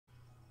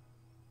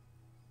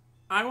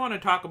I want to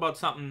talk about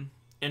something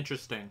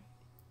interesting.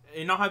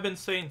 You know how I've been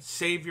saying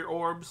save your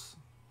orbs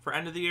for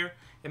end of the year?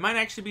 It might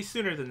actually be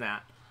sooner than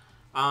that.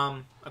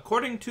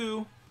 According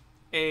to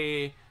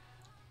a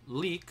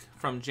leak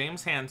from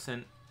James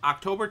Hansen,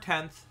 October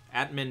 10th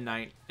at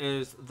midnight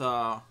is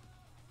the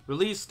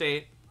release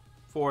date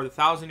for the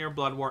 1,000 Year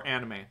Blood War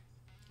anime.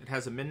 It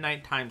has a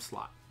midnight time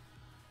slot.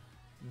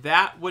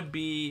 That would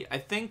be, I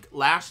think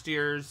last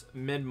year's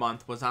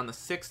mid-month was on the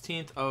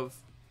 16th of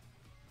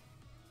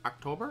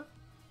October?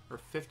 Or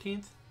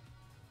 15th?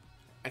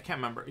 I can't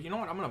remember. You know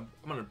what? I'm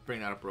gonna bring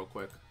that up real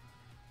quick.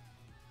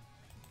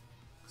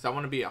 Because I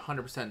want to be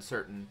 100%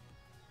 certain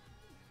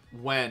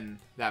when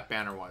that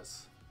banner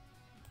was.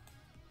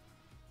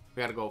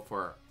 We gotta go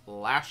for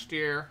last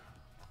year,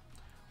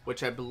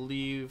 which I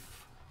believe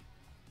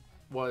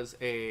was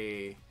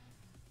a...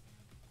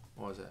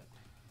 What was it?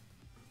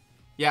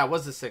 Yeah, it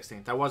was the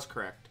 16th. I was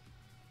correct.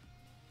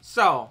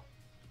 So,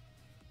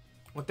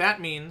 what that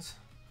means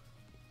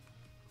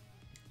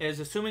is,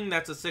 assuming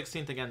that's the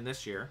 16th again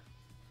this year,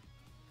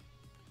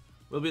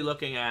 we'll be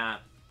looking at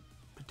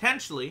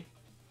potentially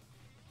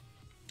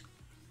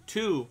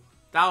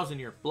 2,000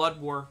 Year Blood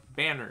War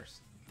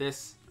banners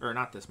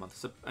not this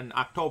month, in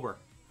October.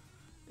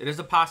 It is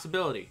a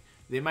possibility.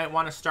 They might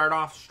want to start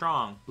off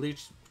strong.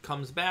 Bleach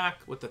comes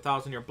back with the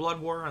 1,000 Year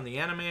Blood War on the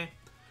anime,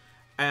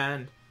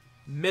 and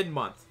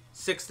mid-month,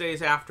 6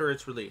 days after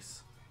its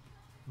release,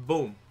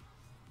 boom,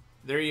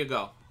 there you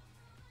go,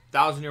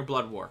 1,000 Year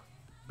Blood War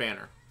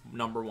banner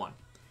number 1.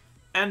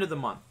 End of the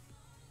month,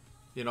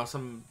 you know,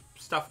 some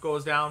stuff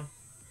goes down.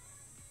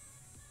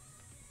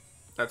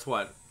 That's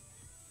what,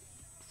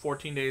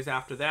 14 days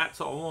after that,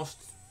 so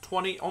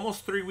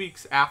almost 3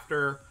 weeks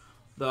after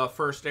the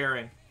first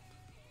airing.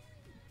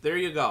 There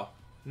you go,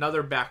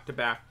 another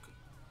back-to-back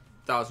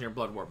 1,000 Year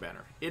Blood War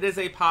banner. It is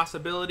a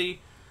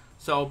possibility,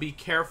 so be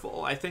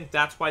careful. I think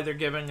that's why they're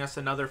giving us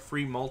another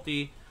free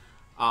multi.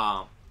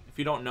 If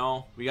you don't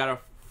know, we got a...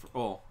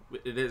 Oh,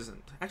 it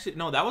isn't. Actually,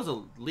 no, that was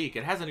a leak.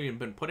 It hasn't even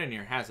been put in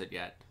here, has it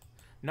yet?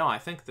 No, I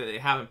think that they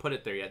haven't put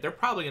it there yet. They're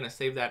probably going to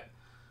save that...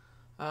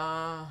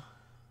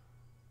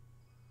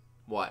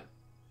 What?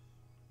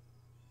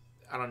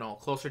 I don't know.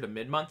 Closer to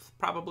mid-month,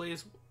 probably,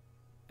 is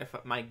if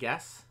my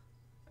guess.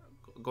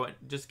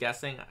 Just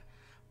guessing.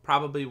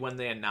 Probably when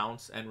they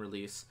announce and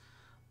release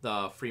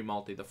the free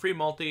multi. The free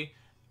multi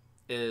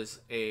is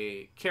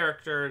a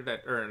character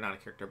that... Or not a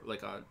character, but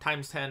like a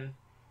times 10...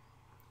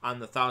 on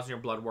the 1,000 Year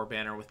Blood War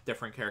banner with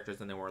different characters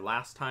than they were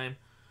last time.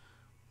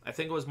 I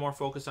think it was more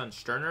focused on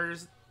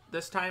Sterners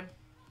this time.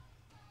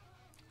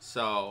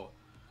 So,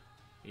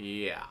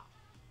 yeah.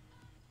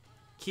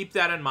 Keep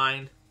that in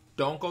mind.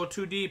 Don't go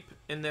too deep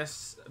in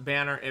this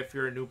banner if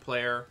you're a new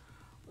player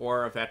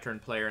or a veteran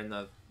player in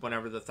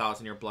whenever the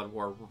 1,000 Year Blood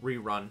War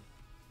rerun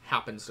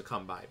happens to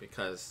come by,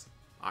 because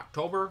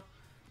October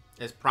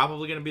is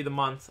probably going to be the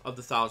month of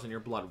the 1,000 Year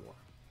Blood War.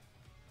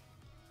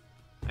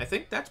 I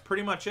think that's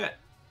pretty much it.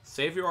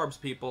 Save your orbs,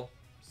 people.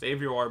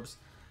 Save your orbs.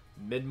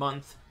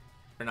 Mid-month,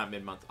 or not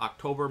mid-month,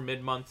 October,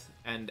 mid-month,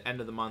 and end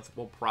of the month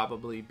will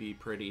probably be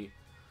pretty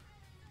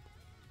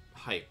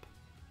hype.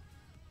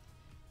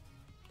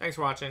 Thanks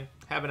for watching.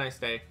 Have a nice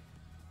day.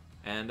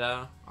 And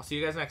I'll see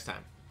you guys next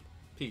time.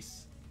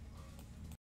 Peace.